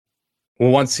Well,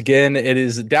 once again, it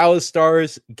is Dallas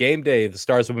Stars game day. The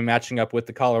Stars will be matching up with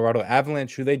the Colorado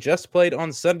Avalanche, who they just played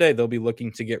on Sunday. They'll be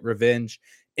looking to get revenge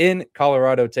in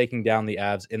Colorado, taking down the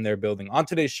Avs in their building. On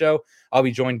today's show, I'll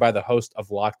be joined by the host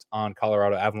of Locked On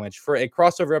Colorado Avalanche for a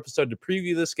crossover episode to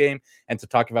preview this game and to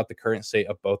talk about the current state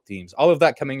of both teams. All of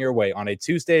that coming your way on a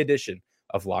Tuesday edition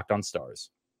of Locked On Stars.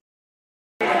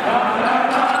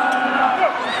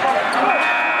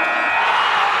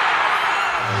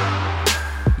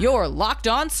 Your Locked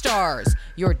On Stars,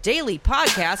 your daily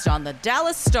podcast on the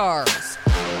Dallas Stars.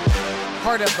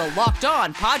 Part of the Locked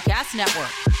On Podcast Network.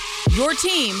 Your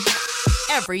team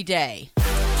every day.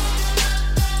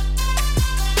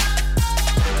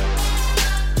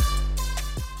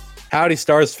 Howdy,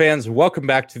 Stars fans. Welcome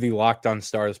back to the Locked On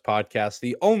Stars podcast,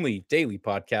 the only daily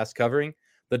podcast covering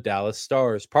the Dallas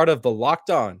Stars, part of the Locked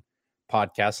On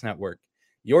Podcast Network.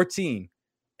 Your team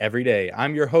every day.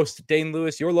 I'm your host, Dane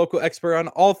Lewis, your local expert on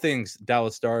all things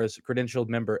Dallas Stars, credentialed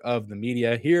member of the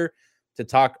media, here to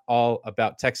talk all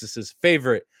about Texas's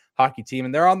favorite hockey team.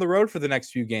 And they're on the road for the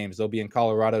next few games. They'll be in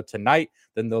Colorado tonight,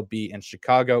 then they'll be in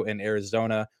Chicago and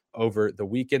Arizona over the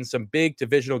weekend. Some big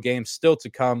divisional games still to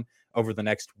come over the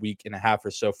next week and a half or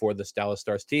so for this Dallas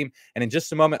Stars team. And in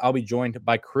just a moment, I'll be joined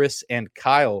by Chris and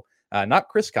Kyle. Not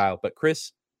Chris Kyle, but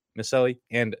Chris Maselli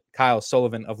and Kyle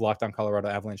Sullivan of Locked On Colorado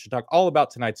Avalanche to talk all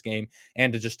about tonight's game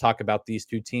and to just talk about these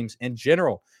two teams in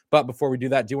general. But before we do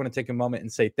that, I do want to take a moment and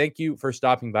say thank you for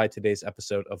stopping by today's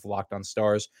episode of Locked On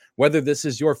Stars. Whether this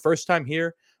is your first time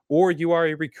here or you are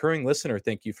a recurring listener,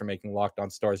 thank you for making Locked On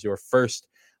Stars your first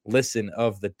listen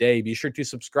of the day. Be sure to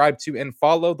subscribe to and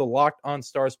follow the Locked On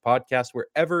Stars podcast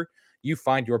wherever you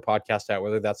find your podcast at,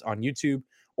 whether that's on YouTube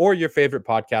or your favorite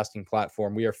podcasting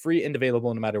platform. We are free and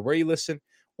available no matter where you listen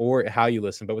or how you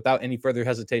listen. But without any further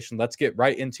hesitation, let's get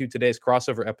right into today's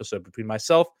crossover episode between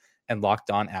myself and Locked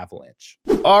On Avalanche.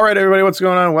 All right, everybody, what's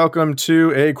going on? Welcome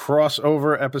to a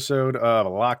crossover episode of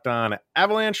Locked On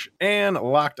Avalanche and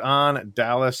Locked On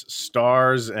Dallas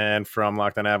Stars. And from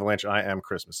Locked On Avalanche, I am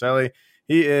Chris Maselli.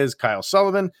 He is Kyle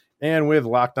Sullivan. And with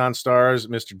Locked On Stars,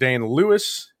 Mr. Dane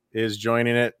Lewis is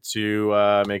joining it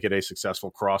to make it a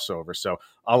successful crossover. So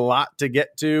a lot to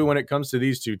get to when it comes to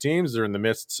these two teams. They're in the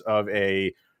midst of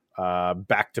a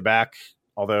back-to-back,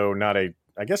 although not a,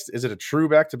 I guess, is it a true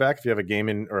back-to-back if you have a game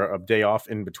in or a day off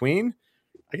in between?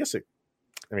 I guess it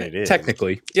is.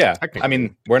 Technically, yeah. I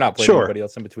mean, we're not playing anybody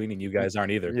else in between, and you guys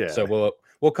aren't either. Yeah. So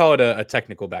we'll call it a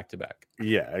technical back-to-back.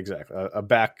 Yeah, exactly. A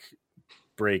back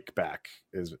break back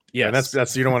is, yeah. And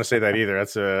that's you don't want to say that either.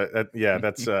 That's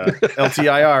that's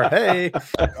LTIR. Hey.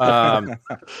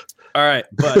 All right,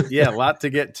 but yeah, a lot to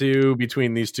get to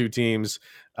between these two teams.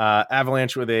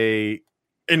 Avalanche with a,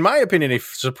 in my opinion, a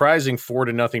surprising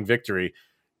 4-0 victory,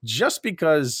 just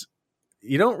because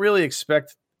you don't really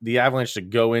expect the Avalanche to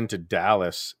go into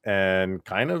Dallas and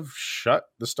kind of shut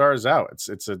the Stars out.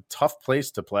 It's a tough place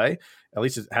to play. At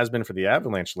least it has been for the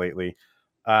Avalanche lately.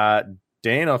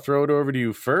 Dane, I'll throw it over to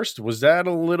you first. Was that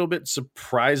a little bit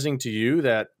surprising to you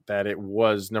that it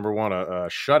was, number one, a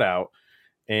shutout,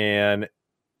 and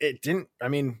it didn't, I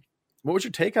mean, what was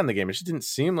your take on the game? It just didn't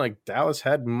seem like Dallas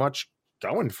had much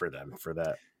going for them for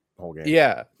that whole game.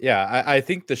 Yeah. I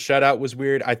think the shutout was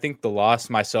weird. I think the loss,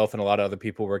 myself and a lot of other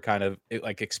people were kind of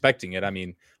like expecting it. I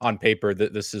mean, on paper,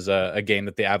 that this is a game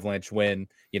that the Avalanche win,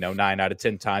 9 out of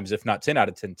 10 times, if not 10 out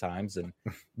of 10 times.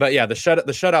 But yeah, the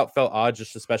shutout felt odd,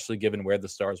 just especially given where the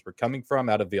Stars were coming from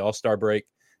out of the All-Star break,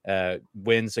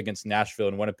 wins against Nashville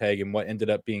and Winnipeg, and what ended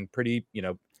up being pretty,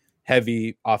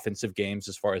 heavy offensive games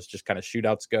as far as just kind of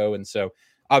shootouts go. And so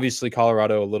obviously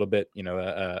Colorado a little bit,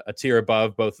 a tier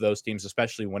above both of those teams,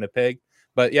 especially Winnipeg.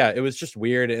 But yeah, it was just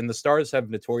weird. And the Stars have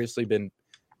notoriously been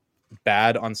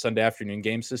bad on Sunday afternoon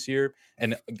games this year,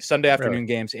 and Sunday afternoon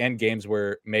games and games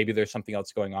where maybe there's something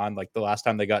else going on. Like the last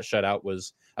time they got shut out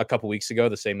was a couple weeks ago,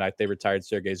 the same night they retired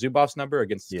Sergei Zubov's number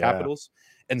against the Capitals.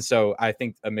 And so I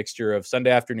think a mixture of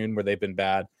Sunday afternoon where they've been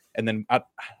bad, and then I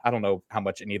don't know how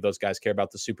much any of those guys care about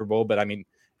the Super Bowl, but I mean,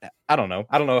 I don't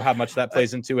know how much that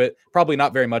plays into it. Probably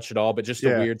not very much at all, but just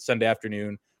a weird Sunday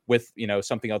afternoon with,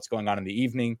 something else going on in the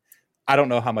evening. I don't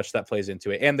know how much that plays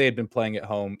into it. And they had been playing at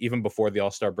home even before the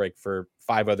All-Star break for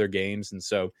 5 other games. And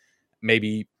so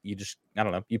maybe you just, I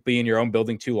don't know, you be in your own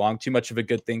building too long, too much of a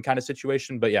good thing kind of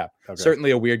situation. But yeah,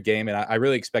 certainly a weird game. And I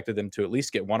really expected them to at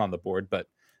least get one on the board. But,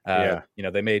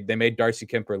 they made Darcy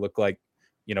Kemper look like,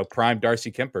 prime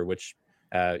Darcy Kemper, which,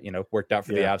 worked out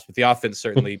for the Avs. But the offense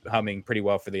certainly humming pretty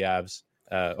well for the Avs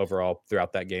overall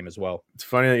throughout that game as well. It's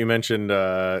funny that you mentioned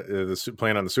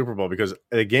playing on the Super Bowl, because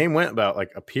the game went about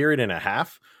like a period and a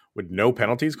half with no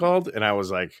penalties called. And I was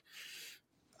like,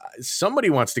 somebody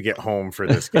wants to get home for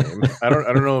this game. I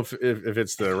don't know if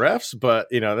it's the refs, but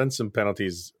then some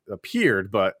penalties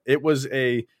appeared, but it was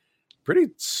a pretty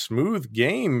smooth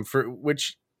game for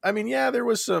which, I mean, yeah, there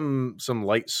was some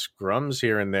light scrums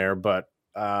here and there, but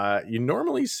you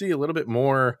normally see a little bit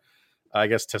more, I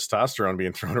guess, testosterone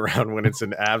being thrown around when it's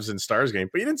an Avs and Stars game,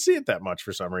 but you didn't see it that much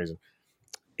for some reason.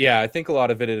 Yeah, I think a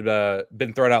lot of it had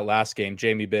been thrown out last game.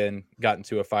 Jamie Benn got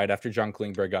into a fight after John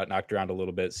Klingberg got knocked around a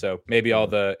little bit. So maybe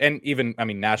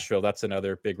Nashville, that's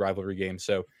another big rivalry game.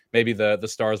 So maybe the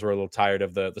Stars were a little tired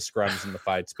of the scrums and the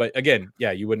fights. But again,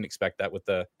 yeah, you wouldn't expect that with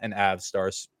an Avs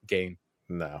Stars game.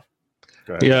 No.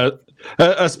 Yeah,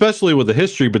 especially with the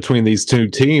history between these two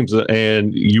teams,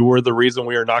 and you were the reason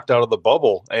we were knocked out of the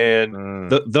bubble,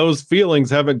 and those feelings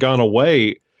haven't gone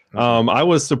away. I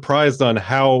was surprised on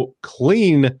how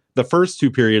clean the first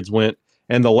two periods went,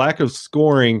 and the lack of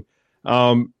scoring.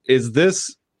 Is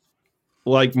this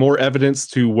like more evidence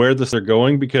to where this are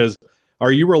going? Because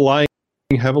are you relying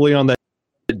heavily on that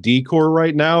D-core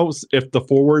right now? If the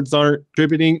forwards aren't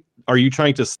contributing, are you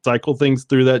trying to cycle things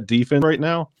through that defense right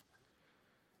now?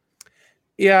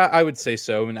 Yeah, I would say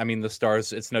so. And I mean, the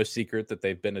Stars, it's no secret that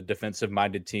they've been a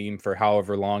defensive-minded team for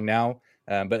however long now.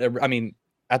 But I mean,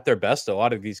 at their best, a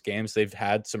lot of these games, they've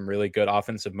had some really good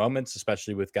offensive moments,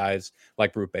 especially with guys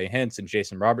like Roope Hintz and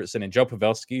Jason Robertson and Joe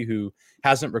Pavelski, who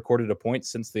hasn't recorded a point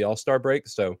since the All-Star break.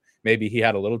 So maybe he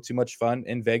had a little too much fun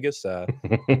in Vegas.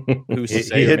 Who's to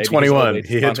say? He hit 21.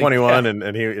 He hit 21, yeah.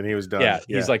 and he was done. Yeah,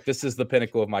 he's like, this is the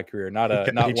pinnacle of my career. Not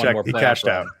one more. He cashed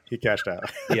out. He cashed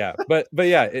out. Yeah, but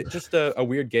yeah, it's just a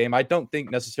weird game. I don't think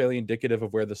necessarily indicative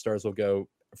of where the Stars will go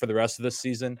for the rest of this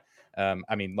season.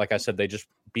 I mean, like I said, they just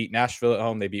beat Nashville at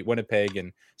home. They beat Winnipeg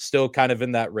and still kind of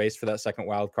in that race for that second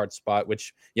wild card spot,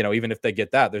 which, even if they get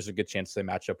that, there's a good chance they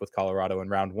match up with Colorado in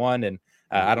round one. And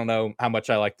I don't know how much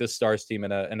I like this Stars team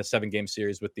in a 7-game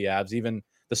series with the Avs. Even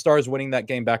the Stars winning that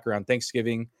game back around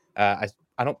Thanksgiving. I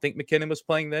don't think McKinnon was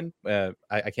playing then.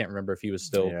 I can't remember if he was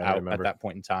still out at that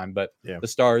point in time, but the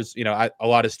Stars, a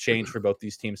lot has changed for both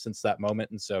these teams since that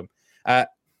moment. And so,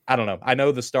 I don't know. I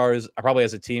know the Stars probably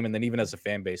as a team and then even as a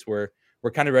fan base, we're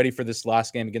kind of ready for this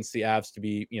last game against the Avs to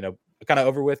be, kind of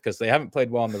over with because they haven't played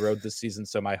well on the road this season.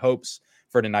 So my hopes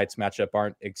for tonight's matchup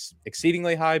aren't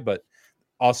exceedingly high, but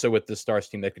also with the Stars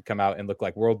team, they could come out and look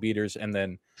like world beaters. And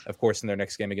then, of course, in their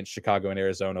next game against Chicago and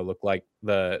Arizona, look like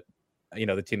the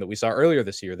team that we saw earlier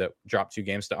this year that dropped 2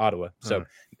 games to Ottawa. So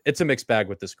it's a mixed bag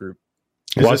with this group.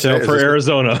 Watch out for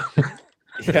Arizona.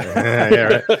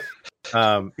 Yeah, right.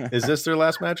 Is this their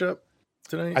last matchup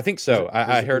tonight? I think so.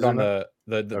 I heard on the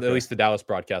at least the Dallas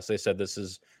broadcast, they said this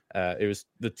is it was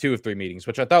the 2 of 3 meetings,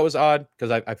 which I thought was odd because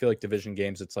I feel like division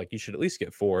games, it's like you should at least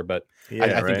get 4, but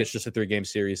I think it's just a 3-game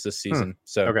series this season.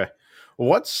 So okay,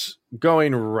 what's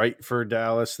going right for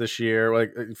Dallas this year?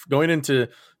 Like going into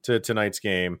tonight's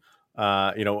game,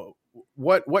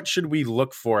 what should we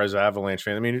look for as Avalanche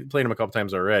fans? I mean, we played them a couple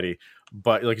times already,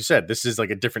 but like you said, this is like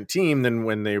a different team than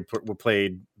when they were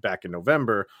played back in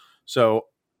November. So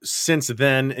since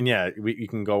then, and you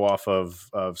can go off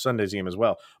of Sunday's game as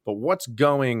well, but what's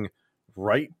going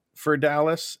right for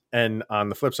Dallas? And on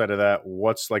the flip side of that,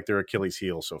 what's like their Achilles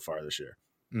heel so far this year?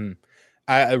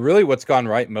 I really, what's gone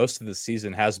right most of the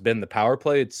season has been the power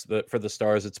play. For the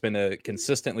Stars, it's been a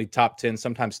consistently top 10,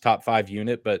 sometimes top 5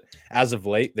 unit, but as of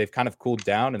late, they've kind of cooled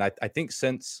down. And I think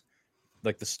since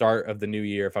like the start of the new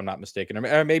year, if I'm not mistaken,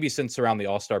 or maybe since around the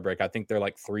All-Star break, I think they're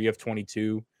like 3 of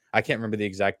 22. I can't remember the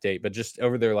exact date, but just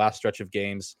over their last stretch of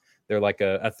games, they're like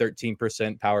a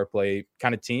 13% power play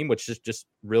kind of team, which is just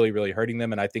really, really hurting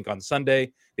them. And I think on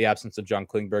Sunday, the absence of John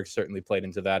Klingberg certainly played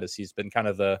into that, as he's been kind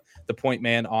of the point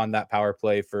man on that power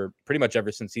play for pretty much ever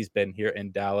since he's been here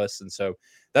in Dallas. And so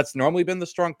that's normally been the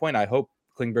strong point. I hope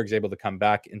Klingberg's able to come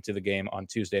back into the game on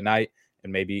Tuesday night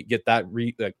and maybe get that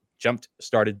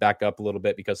started back up a little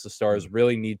bit, because the Stars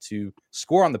really need to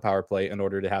score on the power play in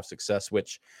order to have success,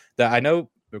 which I know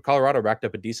Colorado racked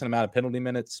up a decent amount of penalty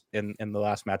minutes in the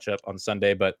last matchup on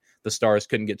Sunday, but the Stars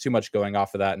couldn't get too much going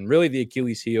off of that. And really the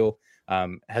Achilles heel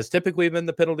has typically been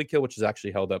the penalty kill, which has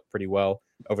actually held up pretty well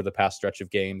over the past stretch of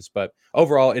games. But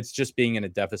overall, it's just being in a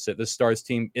deficit. The Stars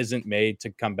team isn't made to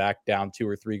come back down 2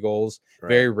 or 3 goals. Right.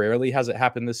 Very rarely has it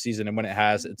happened this season. And when it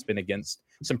has, it's been against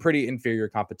some pretty inferior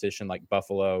competition like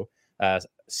Buffalo,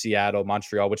 Seattle,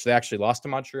 Montreal, which they actually lost to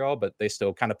Montreal, but they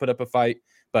still kind of put up a fight.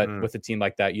 But with a team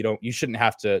like that, you shouldn't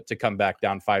have to come back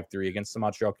down 5-3 against the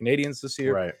Montreal Canadiens this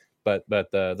year. Right. But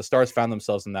the Stars found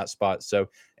themselves in that spot. So,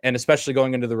 and especially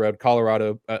going into the road,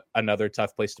 Colorado, another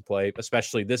tough place to play,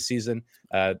 especially this season.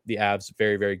 The Avs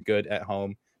very, very good at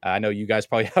home. I know you guys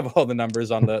probably have all the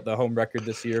numbers on the home record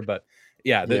this year, but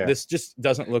This just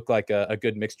doesn't look like a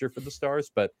good mixture for the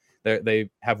Stars, but they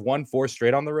have won 4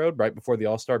 straight on the road right before the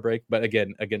All-Star break, but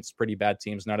again, against pretty bad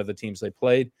teams. None of the teams they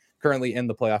played currently in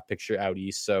the playoff picture out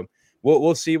east. So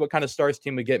we'll see what kind of Stars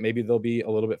team we get. Maybe they'll be a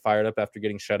little bit fired up after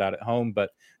getting shut out at home,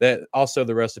 but that also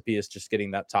the recipe is just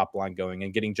getting that top line going,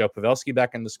 and getting Joe Pavelski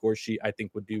back in the score sheet, I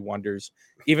think would do wonders.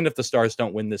 Even if the Stars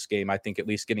don't win this game, I think at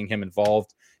least getting him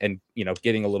involved and,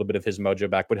 getting a little bit of his mojo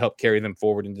back would help carry them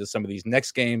forward into some of these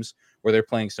next games where they're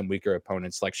playing some weaker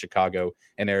opponents like Chicago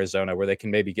and Arizona, where they can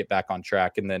maybe get back on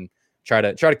track and then try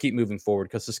to keep moving forward,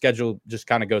 because the schedule just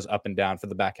kind of goes up and down for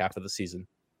the back half of the season.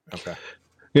 Okay.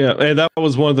 Yeah, and that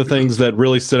was one of the things that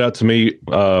really stood out to me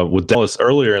with Dallas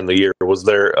earlier in the year, was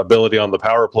their ability on the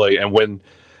power play. And when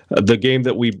the game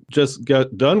that we just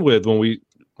got done with, when we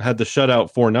had the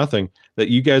shutout 4-0, that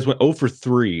you guys went 0 for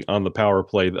 3 on the power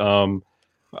play.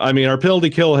 Our penalty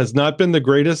kill has not been the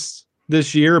greatest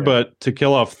this year, but to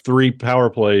kill off 3 power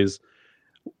plays,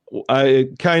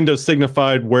 it kind of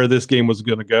signified where this game was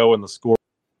going to go, and the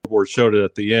scoreboard showed it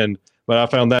at the end. But I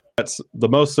found that's the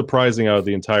most surprising out of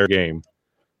the entire game.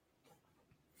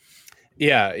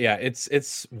 Yeah,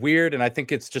 it's weird, and I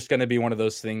think it's just going to be one of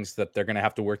those things that they're going to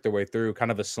have to work their way through,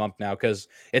 kind of a slump now, because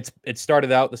it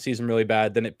started out the season really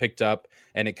bad, then it picked up,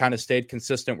 and it kind of stayed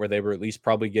consistent where they were at least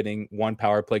probably getting 1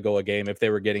 power play goal a game if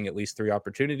they were getting at least 3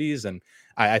 opportunities. And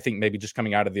I think maybe just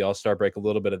coming out of the All-Star break, a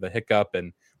little bit of a hiccup,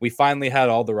 and we finally had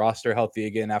all the roster healthy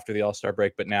again after the All-Star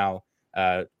break, but now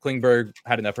Klingberg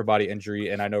had an upper body injury,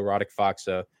 and I know Radek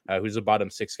Faksa, who's a bottom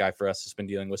 6 guy for us, has been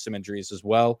dealing with some injuries as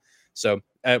well. So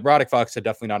Radek Faksa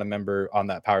definitely not a member on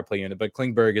that power play unit, but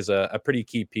Klingberg is a pretty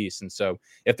key piece. And so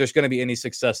if there's going to be any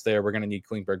success there, we're going to need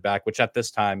Klingberg back, which at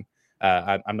this time,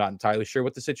 I'm not entirely sure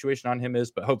what the situation on him is,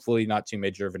 but hopefully not too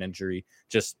major of an injury,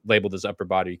 just labeled as upper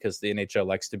body, because the NHL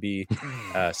likes to be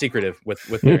secretive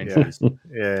with their injuries.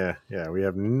 Yeah, we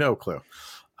have no clue.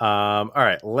 All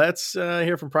right, let's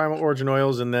hear from Primal Origin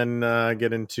Oils, and then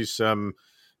get into some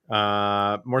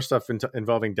more stuff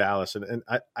involving Dallas. And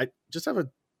I just have a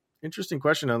interesting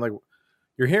question. I'm like,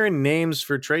 you're hearing names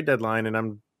for trade deadline, and I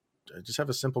just have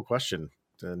a simple question.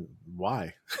 Then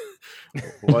why?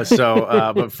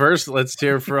 But first, let's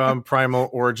hear from Primal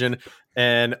Origin.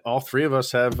 And all 3 of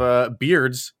us have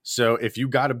beards. So if you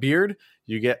got a beard,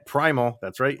 you get Primal.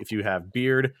 That's right. If you have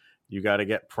beard, you got to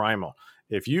get Primal.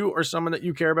 If you or someone that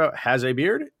you care about has a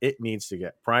beard, it needs to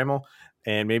get Primal.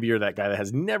 And maybe you're that guy that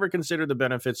has never considered the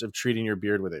benefits of treating your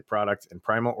beard with a product, and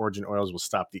Primal Origin Oils will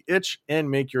stop the itch and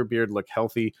make your beard look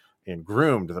healthy and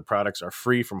groomed. The products are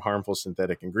free from harmful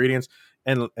synthetic ingredients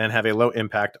and have a low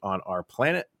impact on our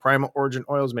planet. Primal Origin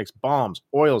Oils makes balms,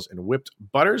 oils, and whipped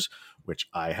butters, which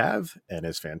I have and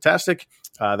is fantastic,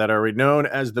 that are known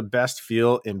as the best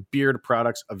feel in beard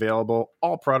products available.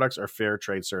 All products are fair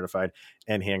trade certified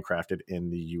and handcrafted in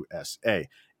the USA.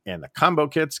 And the combo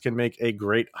kits can make a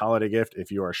great holiday gift.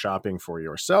 If you are shopping for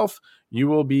yourself, you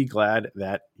will be glad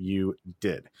that you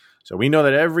did. So we know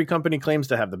that every company claims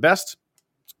to have the best,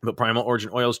 but Primal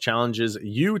Origin Oils challenges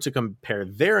you to compare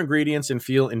their ingredients and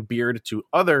feel in beard to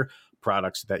other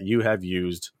products that you have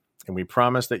used. And we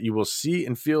promise that you will see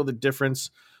and feel the difference.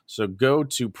 So go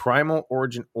to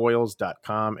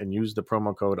primaloriginoils.com and use the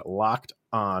promo code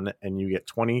LOCKEDON, and you get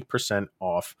 20%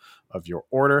 off of your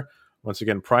order. Once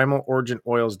again,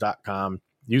 primaloriginoils.com.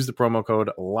 Use the promo code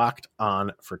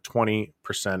LOCKEDON for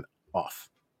 20% off.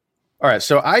 All right,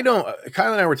 so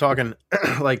Kyle and I were talking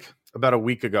like about a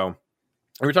week ago.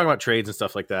 We were talking about trades and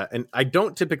stuff like that. And I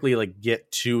don't typically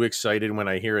get too excited when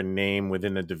I hear a name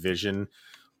within a division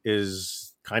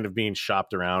is kind of being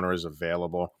shopped around or is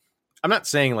available. I'm not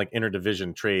saying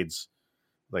interdivision trades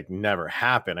never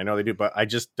happen. I know they do, but I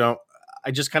just kind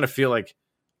of feel like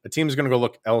a team is going to go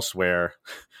look elsewhere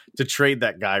to trade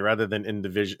that guy rather than in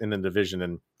the division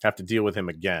and have to deal with him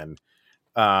again.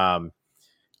 And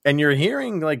you're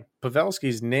hearing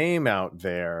Pavelski's name out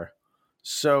there.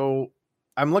 So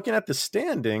I'm looking at the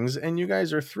standings, and you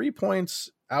guys are 3 points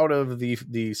out of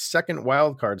the second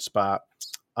wild card spot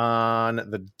on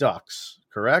the Ducks,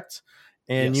 correct?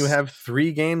 And Yes. You have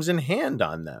 3 games in hand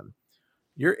on them.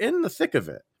 You're in the thick of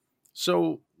it.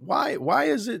 So why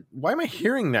am I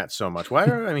hearing that so much? Why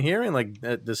am I hearing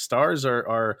the Stars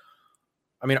are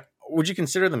would you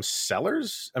consider them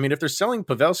sellers? If they're selling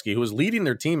Pavelski, who is leading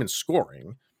their team in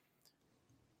scoring,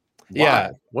 why?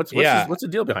 Yeah. What's the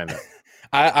deal behind that?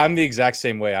 I'm the exact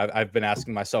same way. I've been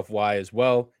asking myself why as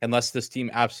well, unless this team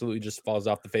absolutely just falls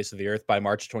off the face of the earth by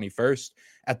March 21st.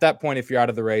 At that point, if you're out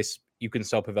of the race, you can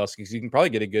sell Pavelski because you can probably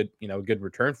get a good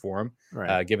return for him,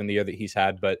 Right. given the year that he's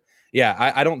had. But yeah,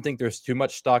 I don't think there's too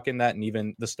much stock in that. And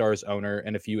even the Stars owner,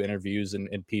 and a few interviews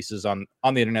and pieces on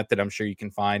the internet that I'm sure you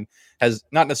can find, has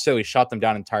not necessarily shot them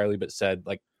down entirely, but said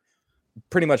like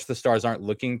pretty much the Stars aren't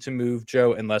looking to move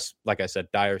Joe unless, like I said,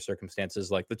 dire circumstances,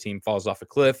 like the team falls off a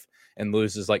cliff and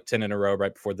loses like 10 in a row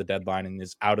right before the deadline and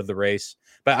is out of the race.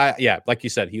 But like you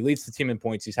said, he leads the team in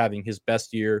points. He's having his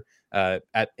best year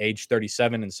at age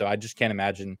 37. And so I just can't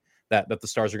imagine that the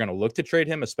Stars are going to look to trade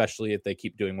him, especially if they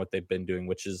keep doing what they've been doing,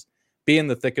 which is be in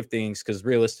the thick of things. Because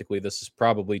realistically, this is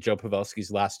probably Joe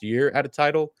Pavelski's last year at a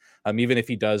title. Even if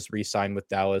he does re-sign with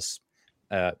Dallas,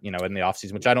 in the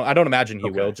offseason, which I don't imagine he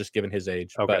will, just given his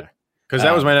age. Okay. But because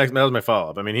that was my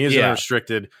follow-up. I mean, he is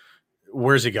unrestricted.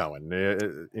 Where's he going?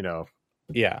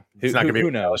 Yeah. It's not going to be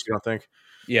who knows? You don't think?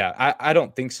 Yeah, I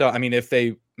don't think so. I mean, if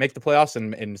they make the playoffs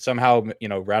and somehow,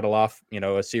 rattle off,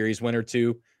 a series win or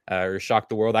two, or shock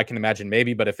the world, I can imagine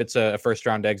maybe. But if it's a first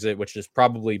round exit, which is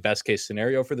probably best case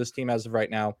scenario for this team as of right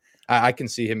now, I can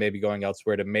see him maybe going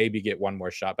elsewhere to maybe get one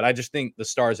more shot. But I just think the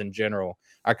Stars in general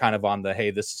are kind of on the,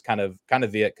 hey, this is kind of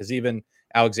the it, because even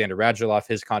Alexander Radulov,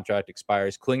 his contract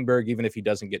expires. Klingberg, even if he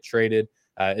doesn't get traded,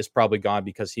 is probably gone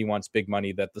because he wants big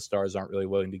money that the Stars aren't really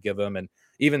willing to give him. And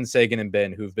even Sagan and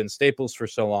Ben, who've been staples for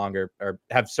so long, or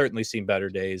have certainly seen better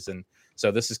days. And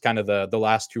so this is kind of the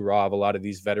last hurrah of a lot of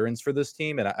these veterans for this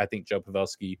team. And I think Joe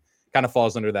Pavelski kind of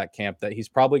falls under that camp that he's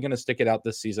probably going to stick it out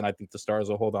this season. I think the Stars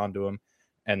will hold on to him.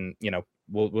 And,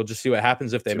 we'll just see what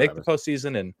happens if they make the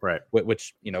postseason, and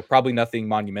which, probably nothing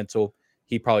monumental.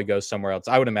 He probably goes somewhere else,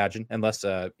 I would imagine, unless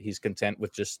he's content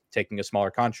with just taking a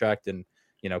smaller contract and,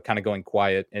 kind of going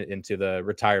quiet into the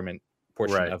retirement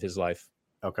portion of his life.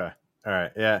 Okay. All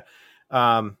right. Yeah.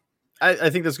 I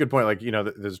think that's a good point. Like,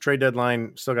 there's a trade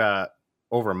deadline, still got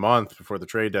over a month before the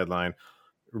trade deadline.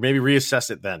 Maybe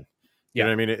reassess it then. You know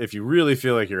what I mean? If you really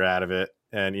feel like you're out of it,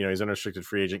 and he's an unrestricted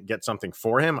free agent, get something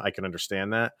for him. I can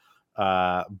understand that,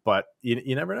 but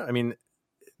you never know. I mean,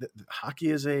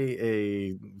 hockey is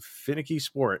a finicky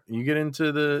sport. You get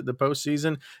into the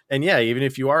postseason, and even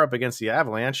if you are up against the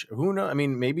Avalanche, who knows? I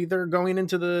mean, maybe they're going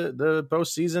into the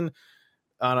postseason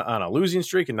on a losing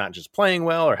streak and not just playing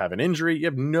well or have an injury. You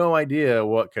have no idea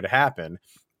what could happen.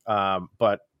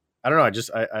 But I don't know.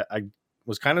 I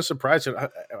was kind of surprised.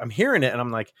 I'm hearing it, and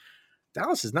I'm like,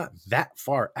 Dallas is not that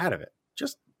far out of it.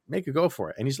 Just make a go for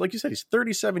it. And he's, like you said, he's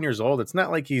 37 years old. It's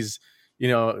not like he's,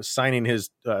 signing his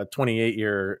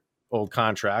 28-year-old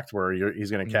contract where he's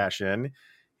going to cash in.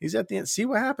 He's at the end. See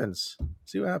what happens.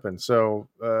 So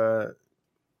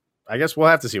I guess we'll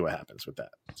have to see what happens with that.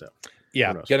 So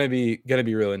yeah, gonna be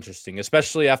real interesting,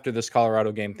 especially after this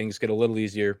Colorado game. Things get a little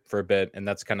easier for a bit, and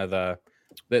that's kind of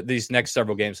these next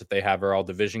several games that they have are all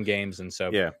division games. And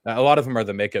so a lot of them are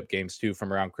the makeup games too,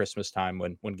 from around Christmas time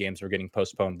when games were getting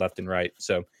postponed left and right.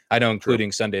 So I know,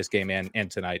 including Sunday's game and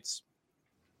tonight's.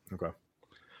 Okay.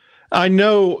 I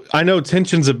know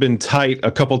tensions have been tight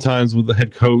a couple times with the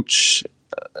head coach,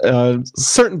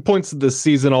 certain points of the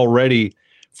season already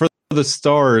for the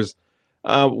Stars.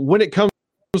 When it comes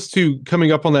to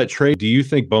coming up on that trade, do you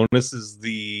think Bowness is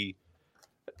that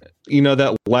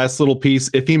last little piece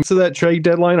if he misses that trade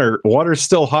deadline, or water's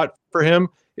still hot for him?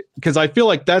 Because I feel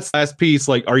like that's the last piece.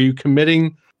 Like, are you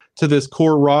committing to this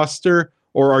core roster,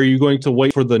 or are you going to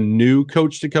wait for the new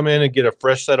coach to come in and get a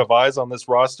fresh set of eyes on this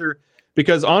roster?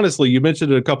 Because honestly, you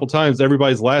mentioned it a couple times,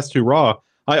 everybody's last hurrah.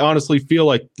 I honestly feel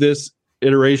like this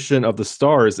iteration of the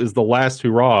Stars is the last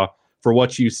hurrah for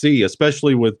what you see,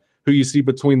 especially with who you see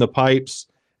between the pipes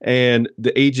and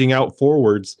the aging out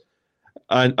forwards.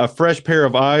 A fresh pair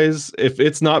of eyes, if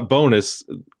it's not Bowness,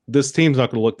 this team's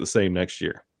not going to look the same next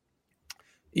year.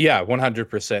 Yeah,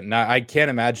 100%. Now, I can't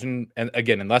imagine, and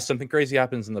again, unless something crazy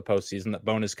happens in the postseason, that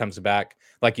Bowness comes back.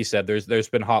 Like you said, there's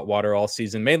been hot water all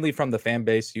season, mainly from the fan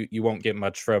base. You won't get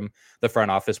much from the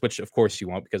front office, which of course you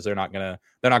won't, because they're not gonna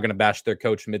bash their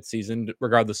coach midseason,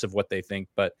 regardless of what they think.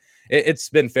 But it's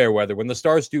been fair weather. When the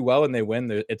Stars do well and they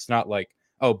win, it's not like,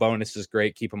 oh, Bowness is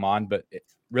great, keep him on. But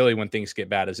really, when things get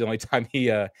bad, is the only time he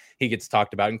gets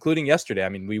talked about, including yesterday. I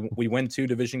mean, we win 2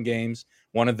 division games,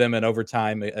 one of them in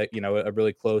overtime, a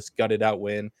really close gutted out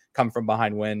win, come from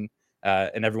behind win,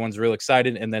 and everyone's real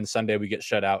excited. And then Sunday we get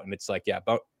shut out, and it's like,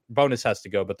 Bowness has to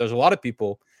go. But there's a lot of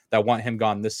people that want him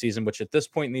gone this season, which at this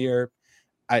point in the year,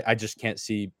 I just can't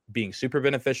see being super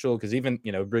beneficial, because even,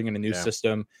 bringing a new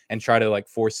system and try to like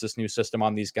force this new system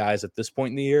on these guys at this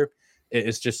point in the year,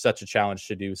 it's just such a challenge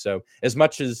to do. So as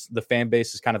much as the fan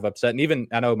base is kind of upset, and even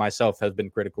I know myself have been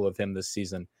critical of him this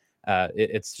season,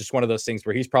 it's just one of those things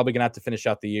where he's probably going to have to finish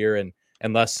out the year. And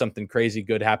unless something crazy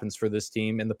good happens for this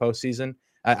team in the postseason,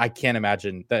 I can't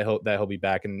imagine that he'll be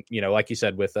back. And like you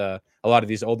said, with a lot of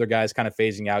these older guys kind of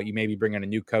phasing out, you maybe bring in a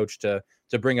new coach to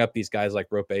bring up these guys like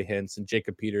Rope Hintz and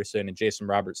Jacob Peterson and Jason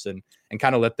Robertson, and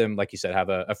kind of let them, like you said, have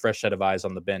a fresh set of eyes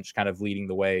on the bench, kind of leading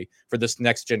the way for this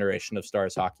next generation of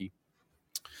Stars hockey.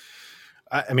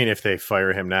 I mean, if they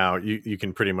fire him now, you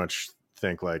can pretty much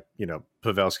think like,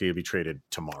 Pavelski will be traded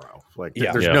tomorrow. Like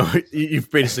you've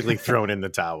basically thrown in the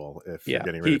towel if you're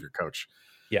getting rid of your coach.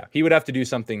 Yeah, he would have to do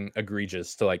something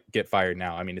egregious to like get fired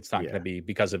now. I mean, it's not going to be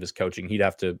because of his coaching. He'd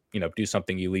have to, do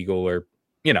something illegal or,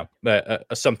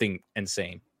 something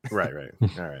insane. Right. All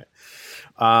right.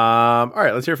 All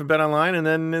right. Let's hear from Bet Online. And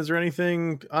then is there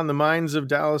anything on the minds of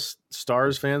Dallas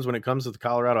Stars fans when it comes to the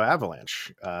Colorado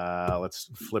Avalanche? Let's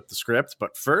flip the script.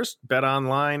 But first,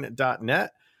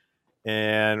 betonline.net.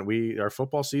 And our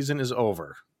football season is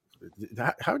over.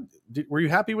 Were you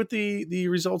happy with the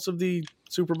results of the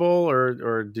Super Bowl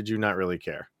or did you not really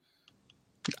care?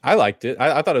 I liked it.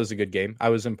 I thought it was a good game. I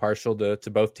was impartial to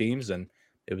both teams, and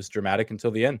it was dramatic until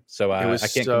the end. So I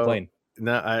can't complain.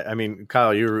 No, I mean,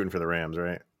 Kyle, you were rooting for the Rams,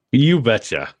 right? You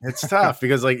betcha. It's tough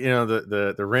because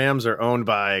the Rams are owned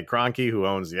by Kroenke, who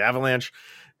owns the Avalanche,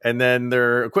 and then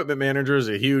their equipment manager is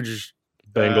a huge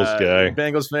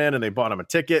Bengals fan, and they bought him a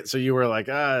ticket. So you were like,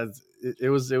 it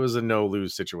was a no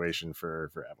lose situation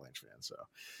for Avalanche fans. So,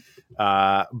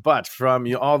 but from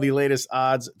all the latest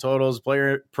odds, totals,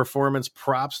 player performance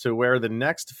props to where the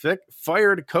next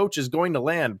fired coach is going to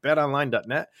land,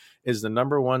 betonline.net is the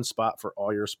number one spot for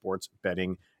all your sports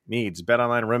betting needs.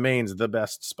 BetOnline remains the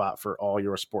best spot for all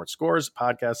your sports scores,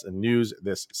 podcasts, and news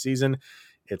this season.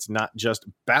 It's not just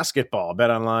basketball.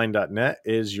 BetOnline.net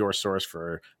is your source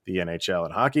for the NHL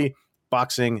and hockey,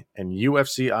 boxing, and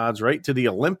UFC odds, right to the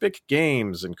Olympic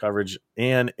Games, and coverage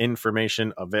and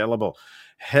information available.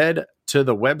 Head to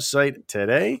the website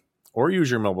today or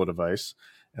use your mobile device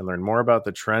and learn more about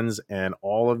the trends and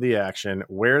all of the action,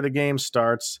 where the game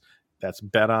starts. That's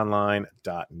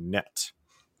betonline.net.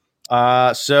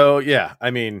 So, yeah,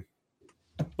 I mean,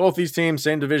 both these teams,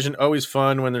 same division, always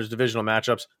fun when there's divisional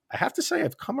matchups. I have to say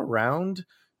I've come around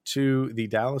to the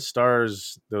Dallas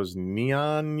Stars, those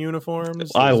neon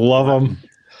uniforms. I love them.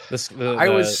 The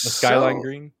skyline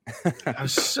green. I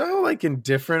was so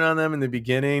indifferent on them in the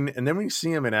beginning, and then when you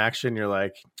see them in action, you're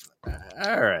like,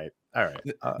 all right.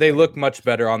 They look much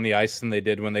better on the ice than they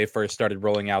did when they first started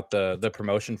rolling out the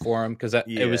promotion for them, because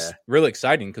it was really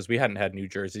exciting because we hadn't had new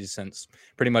jerseys since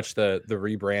pretty much the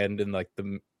rebrand in the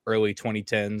early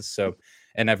 2010s. So,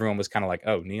 and everyone was kind of like,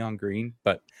 oh, neon green.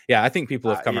 But yeah, I think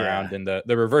people have come around, and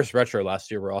the reverse retro last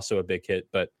year were also a big hit,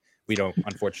 but we don't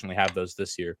unfortunately have those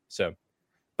this year. So,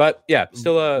 but yeah,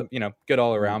 still good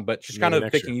all around, but just kind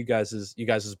of picking you guys'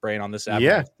 brain on this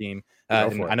Avalanche team.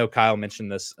 And I know Kyle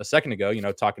mentioned this a second ago,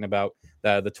 talking about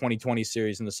the 2020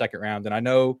 series in the second round. And I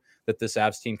know that this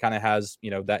Avs team kind of has,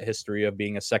 that history of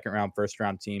being a second round, first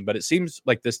round team, but it seems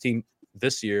like this team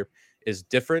this year is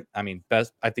different. I mean,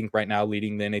 best, I think right now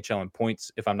leading the NHL in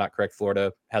points. If I'm not correct,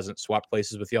 Florida hasn't swapped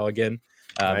places with y'all again,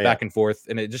 back and forth.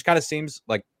 And it just kind of seems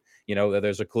like,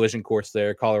 there's a collision course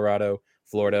there, Colorado,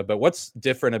 Florida. But what's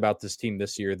different about this team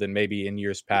this year than maybe in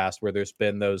years past where there's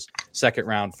been those second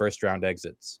round, first round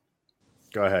exits?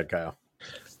 Go ahead, Kyle.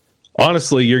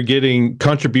 Honestly, you're getting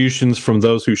contributions from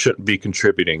those who shouldn't be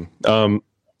contributing.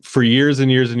 For years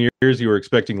and years and years, you were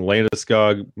expecting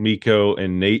Landeskog, Mikko,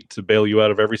 and Nate to bail you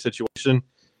out of every situation.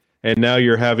 And now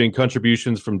you're having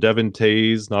contributions from Devin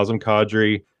Tays, Nazem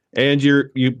Kadri, and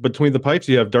you between the pipes,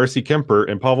 you have Darcy Kemper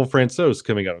and Pavel Francouz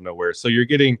coming out of nowhere. So you're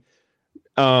getting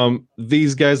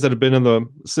these guys that have been in the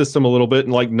system a little bit,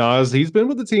 and like Naz, he's been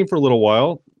with the team for a little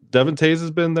while. Devin Tays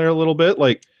has been there a little bit.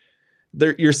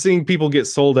 You're seeing people get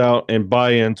sold out and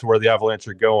buy into where the Avalanche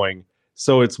are going.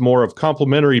 So it's more of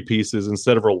complementary pieces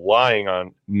instead of relying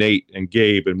on Nate and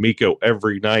Gabe and Mikko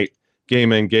every night,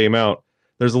 game in, game out.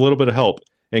 There's a little bit of help.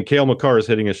 And Cale Makar is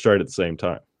hitting his stride at the same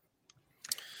time.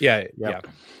 Yeah.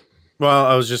 Well,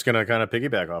 I was just going to kind of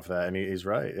piggyback off that, and he's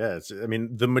right. Yeah,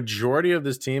 the majority of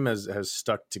this team has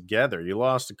stuck together. You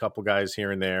lost a couple guys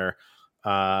here and there.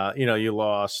 You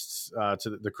lost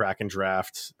to the Kraken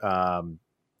draft.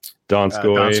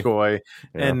 Donskoy,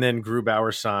 and then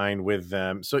Grubauer signed with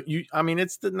them. So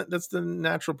that's the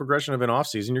natural progression of an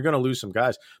offseason. You're going to lose some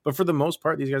guys, but for the most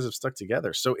part, these guys have stuck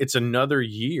together. So it's another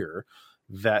year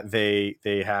that they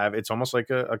have. It's almost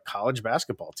like a college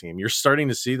basketball team. You're starting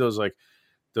to see those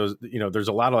there's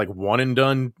a lot of one and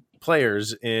done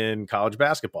players in college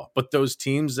basketball, but those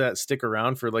teams that stick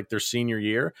around for their senior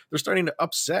year, they're starting to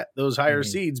upset those higher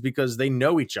seeds because they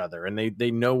know each other and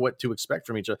they know what to expect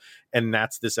from each other. And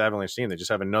that's this Avalanche team. They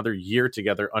just have another year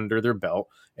together under their belt,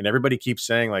 and everybody keeps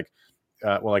saying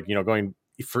going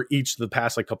for each of the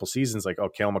past like couple seasons, like, oh,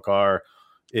 Cale Makar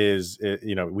is,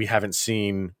 we haven't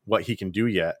seen what he can do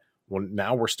yet. Well,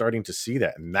 now we're starting to see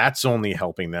that, and that's only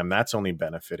helping them. That's only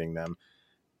benefiting them.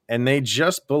 And they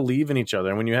just believe in each other.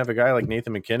 And when you have a guy like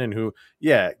Nathan MacKinnon, who,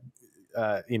 Gabe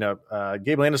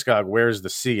Landeskog wears the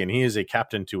C, and he is a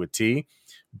captain to a T.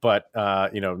 But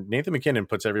Nathan MacKinnon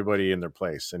puts everybody in their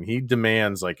place, and he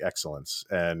demands like excellence,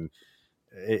 and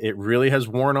it really has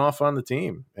worn off on the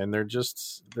team. And they're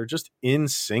just in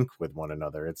sync with one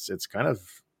another. It's kind of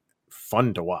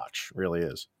fun to watch, really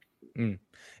is. Mm.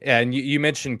 Yeah, and you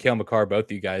mentioned Cale Makar, both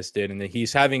of you guys did, and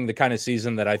he's having the kind of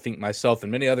season that I think myself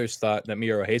and many others thought that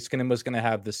Miro Heiskanen was going to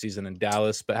have this season in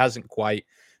Dallas, but hasn't quite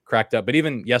cracked up. But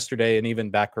even yesterday, and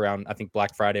even back around, I think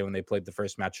Black Friday when they played the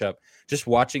first matchup, just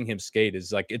watching him skate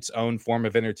is like its own form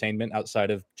of entertainment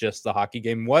outside of just the hockey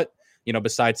game. What,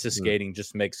 besides his skating,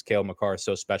 just makes Cale Makar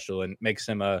so special and makes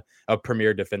him a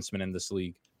premier defenseman in this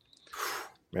league.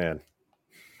 Man.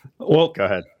 Well, go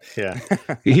ahead. Yeah,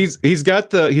 he's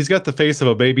got the face of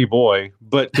a baby boy,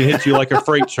 but can hit you like a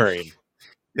freight train.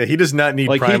 Yeah, he does not need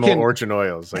primal origin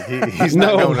oils. Like he's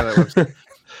not going to that website.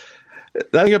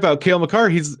 The thing about Cale Makar,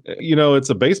 he's it's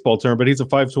a baseball term, but he's a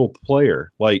 5-tool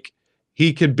player. Like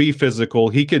he could be physical.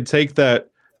 He could take the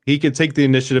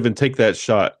initiative and take that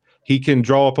shot. He can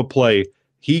draw up a play.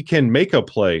 He can make a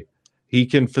play. He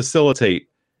can facilitate,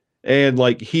 and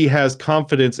like he has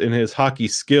confidence in his hockey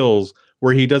skills,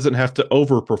 where he doesn't have to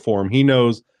overperform. He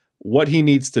knows what he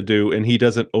needs to do, and he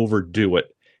doesn't overdo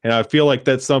it. And I feel like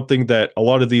that's something that a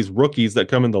lot of these rookies that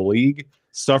come in the league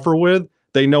suffer with.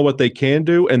 They know what they can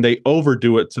do, and they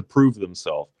overdo it to prove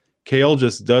themselves. Cale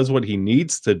just does what he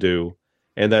needs to do,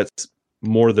 and that's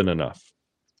more than enough.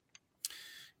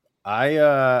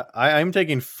 I'm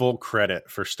taking full credit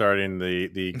for starting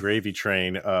the gravy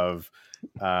train of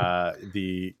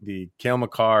the Cale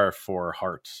Makar for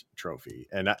Hart Trophy,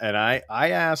 and I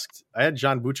had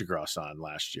John Buccigross on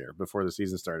last year before the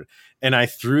season started, and I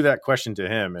threw that question to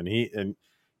him, and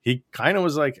he kind of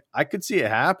was like, I could see it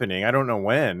happening. I don't know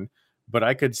when, but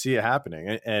I could see it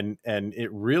happening, and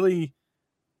it really,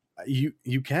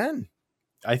 you can.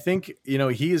 I think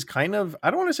he is kind of,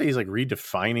 I don't want to say he's like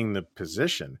redefining the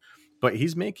position, but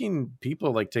he's making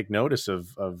people like take notice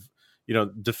of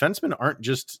defensemen aren't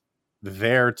just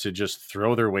there to just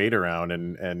throw their weight around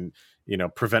and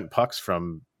prevent pucks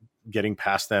from getting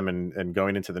past them and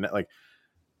going into the net. Like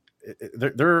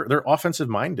they're offensive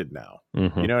minded now.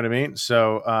 Mm-hmm. You know what I mean?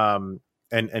 So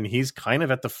and he's kind of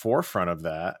at the forefront of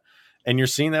that, and you're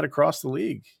seeing that across the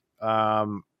league.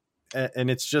 And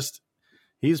it's just,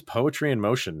 he's poetry in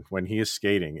motion when he is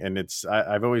skating. And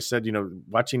I've always said,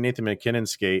 watching Nathan MacKinnon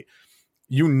skate,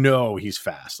 he's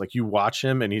fast. Like you watch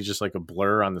him and he's just like a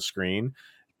blur on the screen.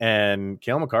 And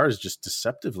Cale Makar is just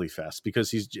deceptively fast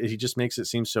because he just makes it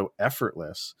seem so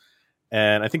effortless.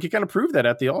 And I think he kind of proved that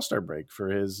at the All-Star break for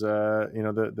his,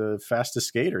 the fastest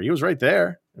skater. He was right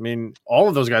there. I mean, all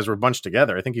of those guys were bunched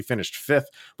together. I think he finished 5th,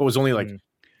 but was only like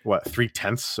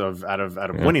 0.3 out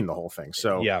of winning the whole thing.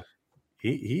 So yeah,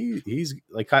 he's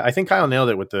like, I think Kyle nailed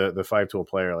it with the 5-tool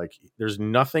player. Like there's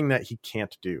nothing that he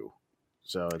can't do.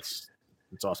 So it's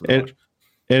awesome to watch.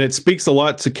 And it speaks a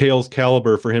lot to Cale's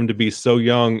caliber for him to be so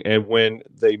young. And when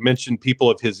they mention people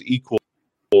of his equal,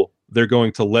 they're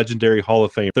going to legendary Hall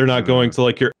of Fame. They're not going to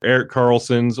like your Erik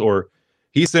Karlssons, or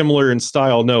he's similar in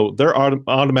style. No, they're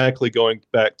automatically going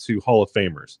back to Hall of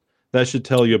Famers. That should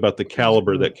tell you about the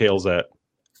caliber that Cale's at.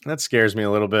 That scares me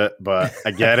a little bit, but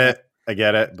I get it.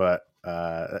 But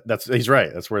he's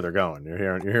right. That's where they're going.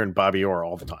 You're hearing Bobby Orr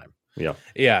all the time.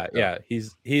 Yeah.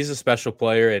 He's a special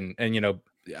player, and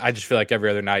I just feel like every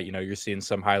other night, you're seeing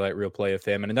some highlight reel play of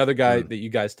him. And another guy that you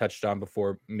guys touched on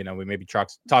before, we maybe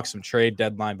talk some trade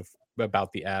deadline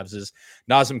about the Avs is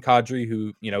Nazem Kadri,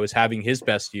 who, is having his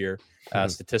best year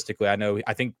statistically.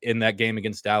 I think in that game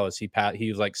against Dallas, he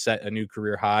was like set a new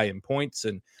career high in points.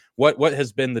 And what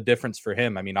has been the difference for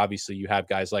him? I mean, obviously you have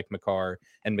guys like Makar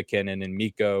and MacKinnon and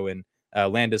Mikko and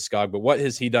Landeskog, but what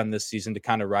has he done this season to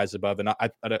kind of rise above? And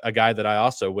a guy that I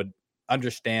also would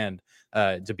understand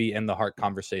to be in the Hart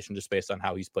conversation just based on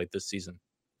how he's played this season.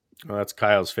 Well, that's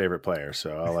Kyle's favorite player,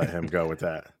 so I'll let him go with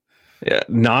that. Yeah,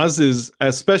 Naz is,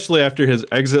 especially after his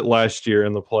exit last year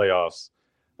in the playoffs,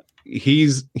 he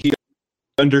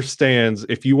understands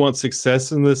if you want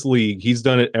success in this league, he's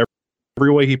done it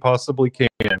every way he possibly can,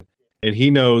 and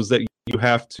he knows that you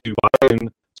have to buy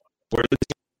in where the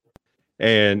team,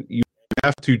 and you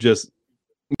have to just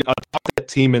adopt that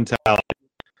team mentality.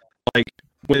 Like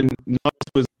when Naz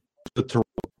was the Toronto,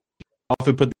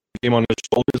 often put the game on his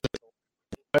shoulders.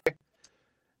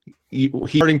 He's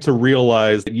starting to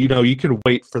realize that you can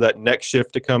wait for that next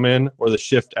shift to come in or the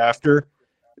shift after,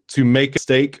 to make a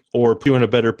mistake or put you in a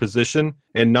better position.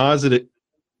 And Naz,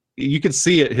 you can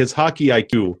see it. His hockey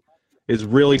IQ is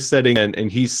really setting in,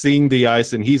 and he's seeing the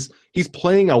ice, and he's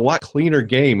playing a lot cleaner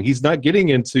game. He's not getting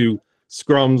into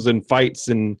scrums and fights,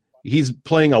 and he's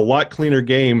playing a lot cleaner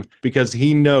game because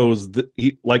he knows that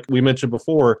like we mentioned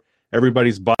before,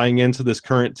 everybody's buying into this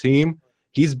current team.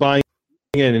 He's buying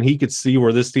in, and he could see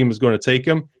where this team is going to take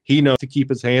him. He knows to keep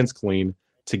his hands clean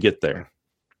to get there.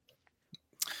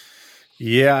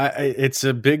 Yeah, it's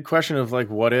a big question of like,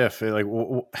 what if? Like,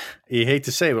 you hate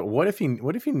to say, but what if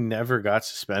he never got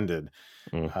suspended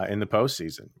in the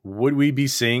postseason? Would we be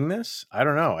seeing this? I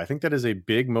don't know. I think that is a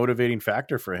big motivating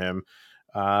factor for him.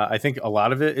 I think a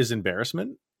lot of it is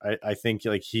embarrassment. I think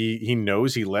like he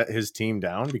knows he let his team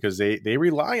down because they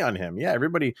rely on him. Yeah,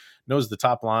 everybody knows the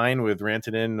top line with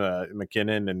Rantanen,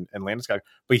 McKinnon, and Landeskog,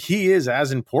 but he is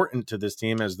as important to this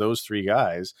team as those three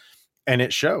guys, and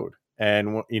it showed.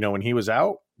 And, you know, when he was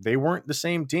out, they weren't the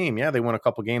same team. Yeah, they won a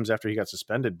couple games after he got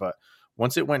suspended, but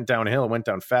once it went downhill, it went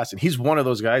down fast. And he's one of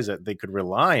those guys that they could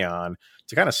rely on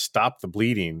to kind of stop the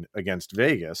bleeding against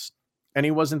Vegas. And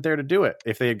he wasn't there to do it.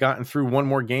 If they had gotten through one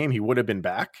more game, he would have been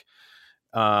back.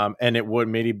 And it would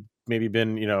maybe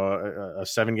been, you know, a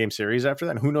 7-game series after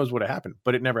that. And who knows what happened,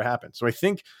 but it never happened. So I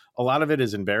think a lot of it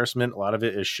is embarrassment. A lot of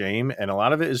it is shame. And a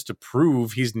lot of it is to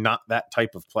prove he's not that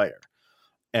type of player.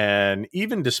 And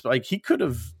even despite he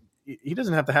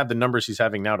doesn't have to have the numbers he's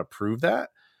having now to prove that,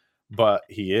 but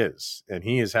he is, and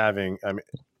he is having, I mean,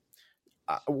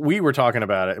 we were talking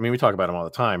about it. I mean, we talk about him all the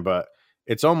time, but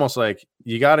it's almost like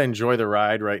you got to enjoy the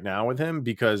ride right now with him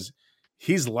because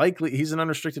he's an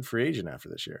unrestricted free agent after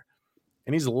this year.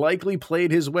 And he's likely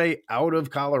played his way out of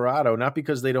Colorado, not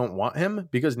because they don't want him,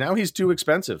 because now he's too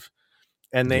expensive.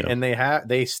 And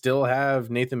they still have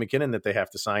Nathan McKinnon that they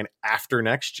have to sign after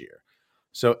next year.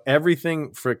 So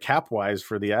everything for cap wise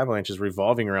for the Avalanche is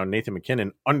revolving around Nathan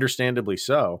McKinnon, understandably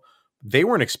so. They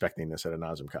weren't expecting this out of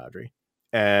Nazem Kadri.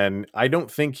 And I don't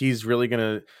think he's really going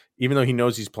to, even though he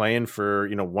knows he's playing for,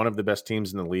 you know, one of the best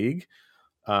teams in the league,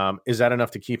 is that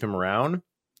enough to keep him around?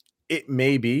 It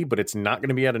may be, but it's not going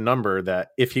to be at a number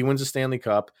that if he wins a Stanley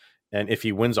Cup and if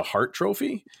he wins a Hart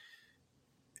Trophy,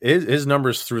 his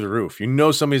number's through the roof. You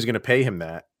know somebody's going to pay him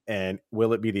that. And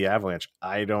will it be the Avalanche?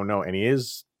 I don't know. And he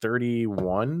is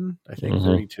 31, I think,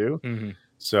 32. Mm-hmm.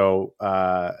 So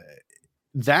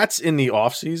that's in the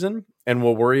off season, and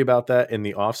we'll worry about that in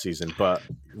the off season. But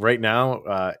right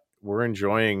now, we're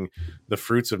enjoying the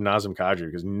fruits of Nazem Kadri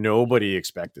because nobody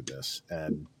expected this,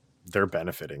 and they're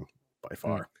benefiting by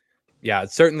far. Yeah,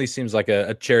 it certainly seems like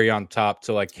a cherry on top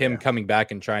to like him coming back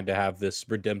and trying to have this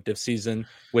redemptive season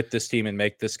with this team and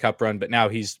make this cup run. But now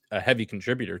he's a heavy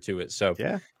contributor to it. So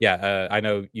I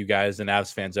know you guys and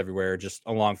Avs fans everywhere are just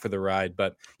along for the ride.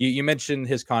 But you mentioned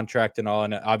his contract and all,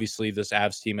 and obviously this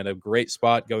Avs team in a great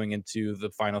spot going into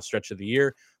the final stretch of the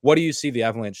year. What do you see the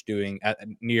Avalanche doing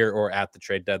near or at the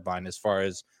trade deadline as far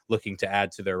as looking to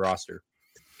add to their roster?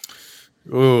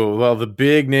 Oh, well, the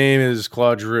big name is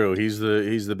Claude Giroux. He's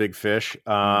the big fish.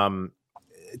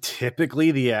 Typically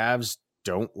the Avs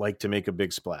don't like to make a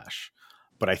big splash,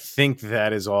 but I think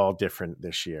that is all different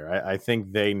this year. I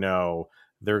think they know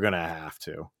they're going to have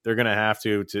to. They're going to have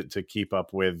to keep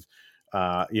up with,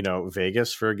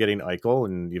 Vegas for getting Eichel.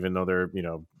 And even though they're,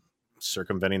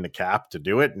 circumventing the cap to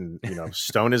do it, and,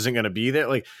 Stone isn't going to be there,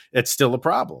 like it's still a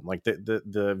problem. Like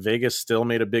the Vegas still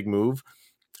made a big move.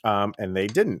 And they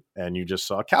didn't. And you just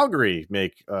saw Calgary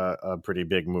make a pretty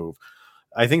big move.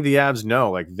 I think the Avs know,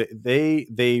 like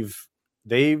they've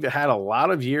had a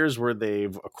lot of years where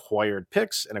they've acquired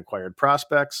picks and acquired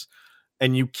prospects,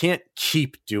 and you can't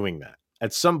keep doing that.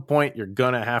 At some point, you're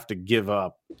gonna have to give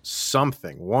up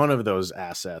something, one of those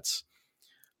assets,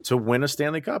 to win a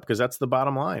Stanley Cup, because that's the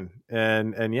bottom line.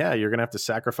 And you're gonna have to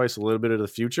sacrifice a little bit of the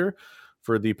future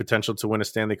for the potential to win a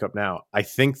Stanley Cup now. I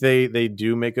think they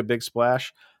do make a big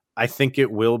splash. I think it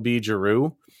will be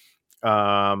Giroux,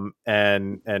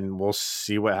 and we'll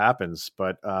see what happens.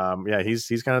 But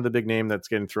he's kind of the big name that's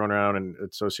getting thrown around and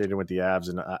associated with the Avs,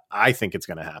 and I think it's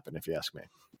going to happen, if you ask me.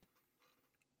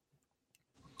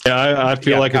 Yeah, I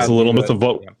feel like it's a little bit of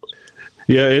both.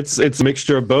 Yeah, it's a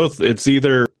mixture of both. It's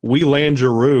either we land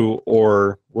Giroux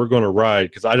or we're going to ride,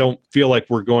 because I don't feel like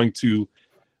we're going to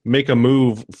make a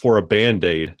move for a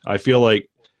Band-Aid. I feel like,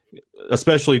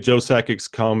 especially Joe Sakic's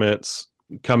comments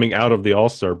coming out of the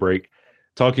All-Star break,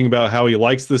 talking about how he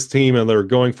likes this team and they're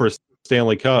going for a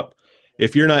Stanley Cup.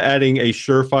 If you're not adding a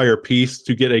surefire piece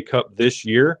to get a cup this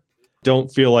year,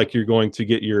 don't feel like you're going to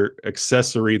get your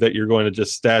accessory that you're going to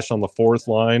just stash on the fourth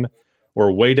line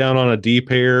or way down on a D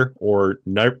pair or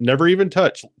never even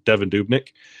touch Devin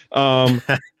Dubnyk.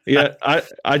 Yeah,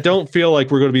 I don't feel like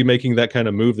we're going to be making that kind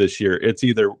of move this year. It's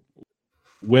either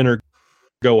win or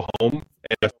go home,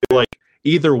 and I feel like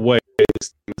either way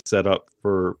is set up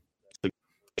for this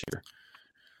year.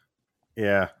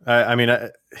 Yeah, I mean,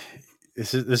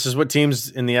 this is what teams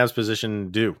in the Avs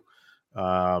position do.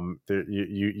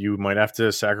 You might have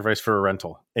to sacrifice for a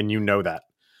rental, and you know that.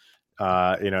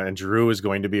 And Drew is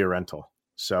going to be a rental.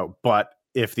 So, but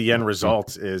if the end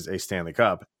result is a Stanley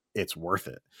Cup, it's worth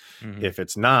it. Mm-hmm. If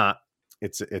it's not,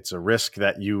 it's a risk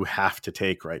that you have to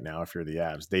take right now. If you're the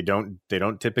Avs, they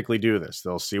don't typically do this.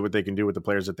 They'll see what they can do with the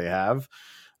players that they have.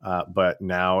 But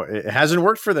now it hasn't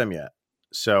worked for them yet.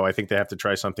 So I think they have to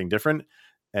try something different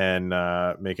and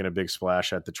making a big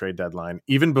splash at the trade deadline.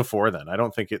 Even before then, I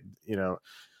don't think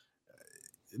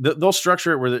they'll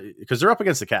structure it because they're up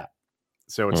against the cap.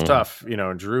 So it's tough,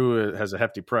 Drew has a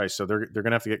hefty price, so they're going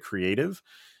to have to get creative.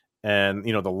 And,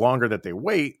 the longer that they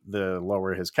wait, the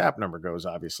lower his cap number goes,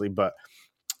 obviously. But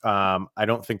I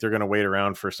don't think they're going to wait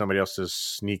around for somebody else to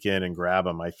sneak in and grab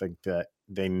him. I think that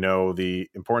they know the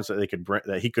importance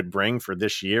that he could bring for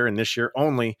this year and this year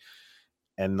only,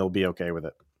 and they'll be okay with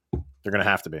it. They're going to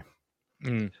have to be.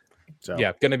 So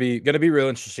yeah, going to be real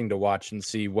interesting to watch and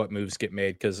see what moves get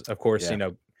made. Because of course,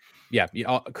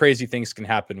 crazy things can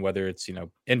happen, whether it's,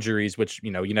 injuries, which,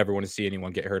 you never want to see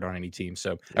anyone get hurt on any team.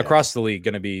 So across the league,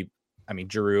 going to be,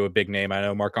 Giroux, a big name. I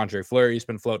know Marc-Andre Fleury's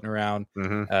been floating around,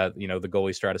 the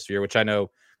goalie stratosphere, which I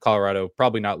know Colorado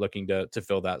probably not looking to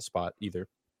fill that spot either.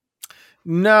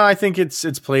 No, I think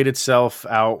it's played itself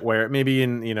out where maybe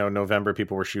in, November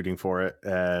people were shooting for it.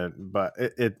 But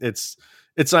it's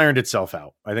ironed itself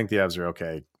out. I think the Avs are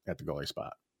okay at the goalie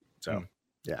spot. So.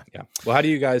 Yeah. Well, how do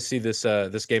you guys see this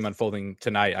game unfolding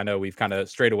tonight? I know we've kind of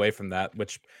strayed away from that,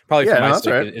 which probably for my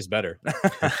sake is better.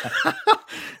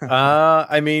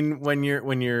 When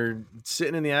you're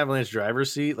sitting in the Avalanche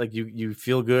driver's seat, like you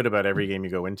feel good about every game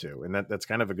you go into, and that's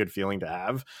kind of a good feeling to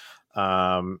have.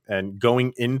 And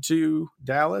going into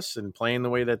Dallas and playing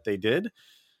the way that they did,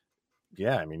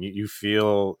 you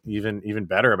feel even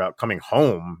better about coming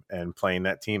home and playing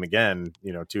that team again,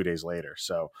 2 days later.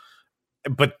 So.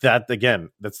 But that's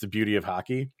the beauty of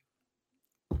hockey.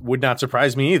 Would not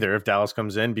surprise me either if Dallas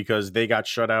comes in because they got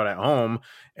shut out at home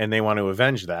and they want to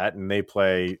avenge that, and they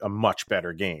play a much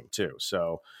better game too.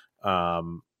 So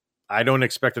I don't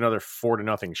expect another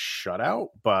 4-0 shutout,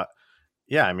 but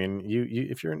you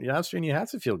if you're an Austrian, you have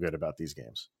to feel good about these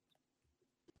games.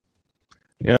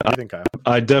 Yeah,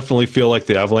 I definitely feel like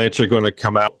the Avalanche are going to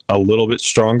come out a little bit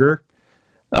stronger.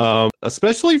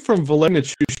 Especially from Valeri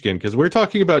Nichushkin, because we're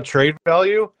talking about trade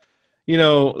value.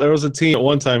 There was a team at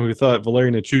one time who thought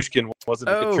Valeri Nichushkin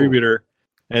wasn't a contributor,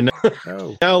 and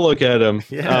now look at him.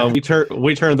 Yeah. We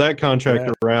turned that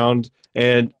contract around,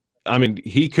 and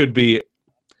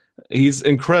he's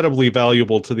incredibly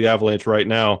valuable to the Avalanche right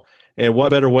now. And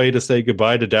what better way to say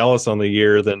goodbye to Dallas on the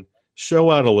year than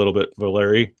show out a little bit,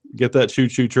 Valeri? Get that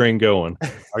choo-choo train going.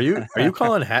 Are you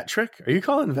calling hat trick? Are you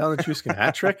calling Valeri Nichushkin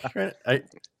hat trick? Right?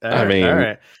 All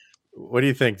right. What do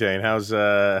you think, Dane? How's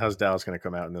Dallas going to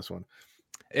come out in this one?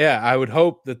 Yeah, I would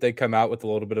hope that they come out with a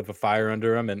little bit of a fire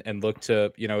under them and look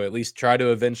to, at least try to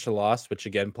avenge the loss, which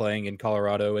again, playing in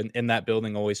Colorado and in that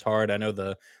building, always hard. I know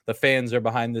the fans are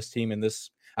behind this team, and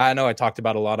I know I talked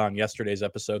about a lot on yesterday's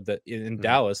episode that in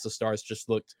Dallas, the Stars just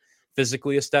looked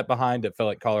physically a step behind. It felt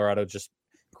like Colorado just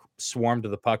swarmed to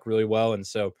the puck really well. And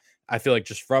so I feel like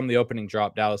just from the opening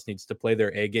drop, Dallas needs to play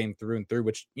their A game through and through,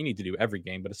 which you need to do every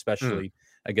game, but especially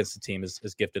against a team as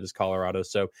gifted as Colorado.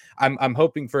 So I'm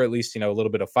hoping for at least, a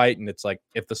little bit of fight. And it's like,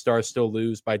 if the Stars still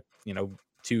lose by,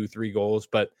 2-3 goals,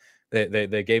 but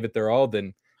they gave it their all,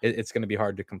 then it's going to be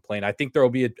hard to complain. I think there will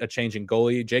be a change in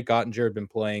goalie. Jake Ottinger had been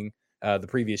playing the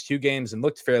previous 2 games and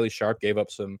looked fairly sharp, gave up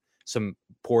some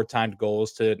poor timed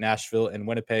goals to Nashville and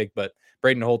Winnipeg, but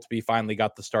Braden Holtby finally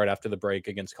got the start after the break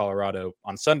against Colorado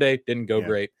on Sunday. Didn't go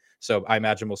great. So I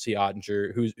imagine we'll see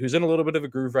Ottinger, who's in a little bit of a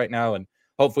groove right now. And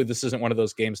hopefully this isn't one of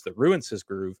those games that ruins his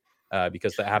groove,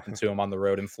 because that happened to him on the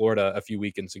road in Florida a few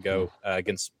weekends ago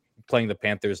against playing the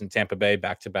Panthers in Tampa Bay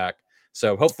back-to-back.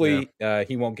 So hopefully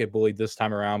he won't get bullied this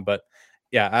time around. But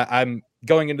I'm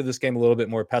going into this game a little bit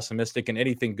more pessimistic, and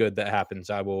anything good that happens,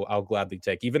 I'll gladly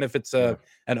take, even if it's an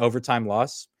overtime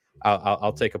loss.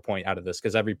 I'll take a point out of this,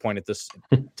 because every point at this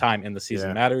time in the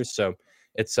season matters. So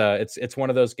it's one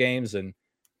of those games, and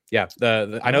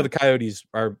I know the Coyotes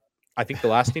are, I think, the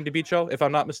last team to beat y'all, if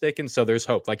I'm not mistaken. So there's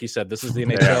hope. Like you said, this is the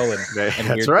NHL, and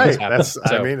that's right.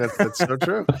 That's so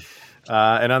true.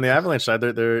 And on the Avalanche side,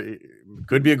 there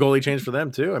could be a goalie change for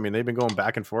them too. I mean, they've been going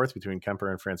back and forth between Kemper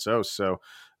and Francouz, so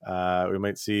we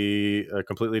might see a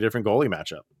completely different goalie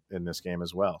matchup in this game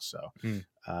as well. So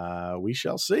we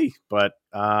shall see. But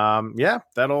yeah,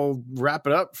 that'll wrap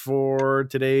it up for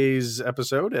today's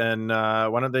episode. And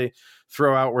why don't they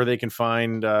throw out where they can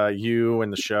find you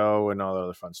and the show and all the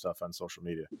other fun stuff on social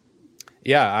media?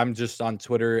 Yeah, I'm just on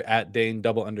Twitter at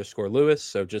Dane_Lewis.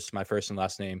 So just my first and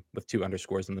last name with 2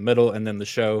 underscores in the middle. And then the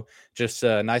show, just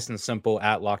nice and simple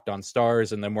at Locked On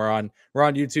Stars. And then we're on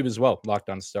YouTube as well,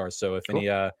 Locked On Stars. So if any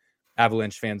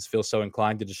Avalanche fans feel so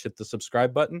inclined to just hit the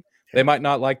subscribe button, they might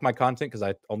not like my content because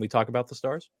I only talk about the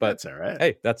Stars. But that's all right.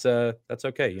 Hey, that's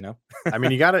okay, you know. I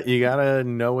mean, you gotta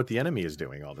know what the enemy is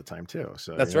doing all the time too.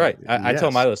 So that's right. I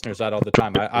tell my listeners that all the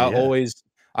time.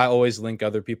 I always link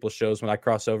other people's shows when I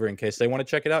cross over in case they want to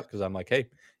check it out, because I'm like, hey,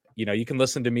 you know, you can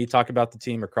listen to me talk about the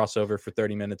team or cross over for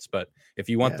 30 minutes, but if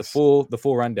you want the full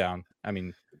rundown, I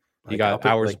mean, you got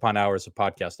hours upon hours of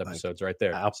podcast episodes right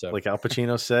there. Like Al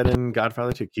Pacino said in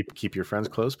Godfather 2, keep your friends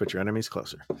close, but your enemies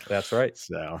closer. That's right.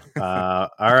 So, all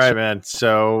right, man.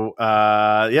 So,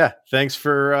 yeah, thanks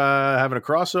for having a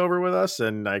crossover with us,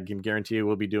 and I can guarantee you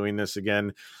we'll be doing this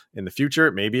again in the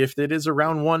future. Maybe if it is a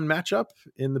round 1 matchup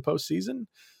in the postseason.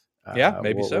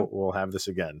 Maybe we'll have this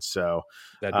again. So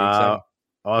that'd be exciting.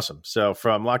 Awesome. So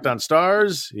from Locked On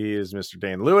Stars, he is Mr.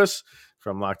 Dane Lewis.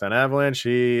 From Locked On Avalanche,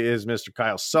 he is Mr.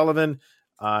 Kyle Sullivan.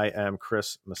 I am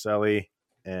Chris Maselli,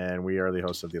 and we are the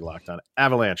hosts of the Locked On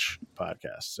Avalanche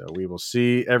podcast. So we will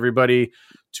see everybody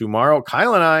tomorrow.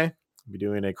 Kyle and I will be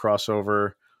doing a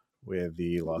crossover with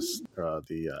the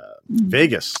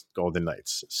Vegas Golden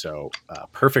Knights. So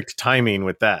perfect timing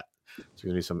with that. There's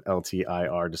going to be some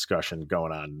LTIR discussion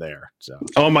going on there. So,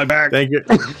 my back. Thank you.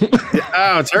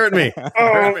 Oh, it's hurting me.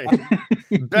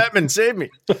 Batman, save me.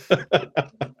 All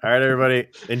right, everybody.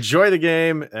 Enjoy the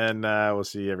game, and we'll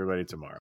see everybody tomorrow.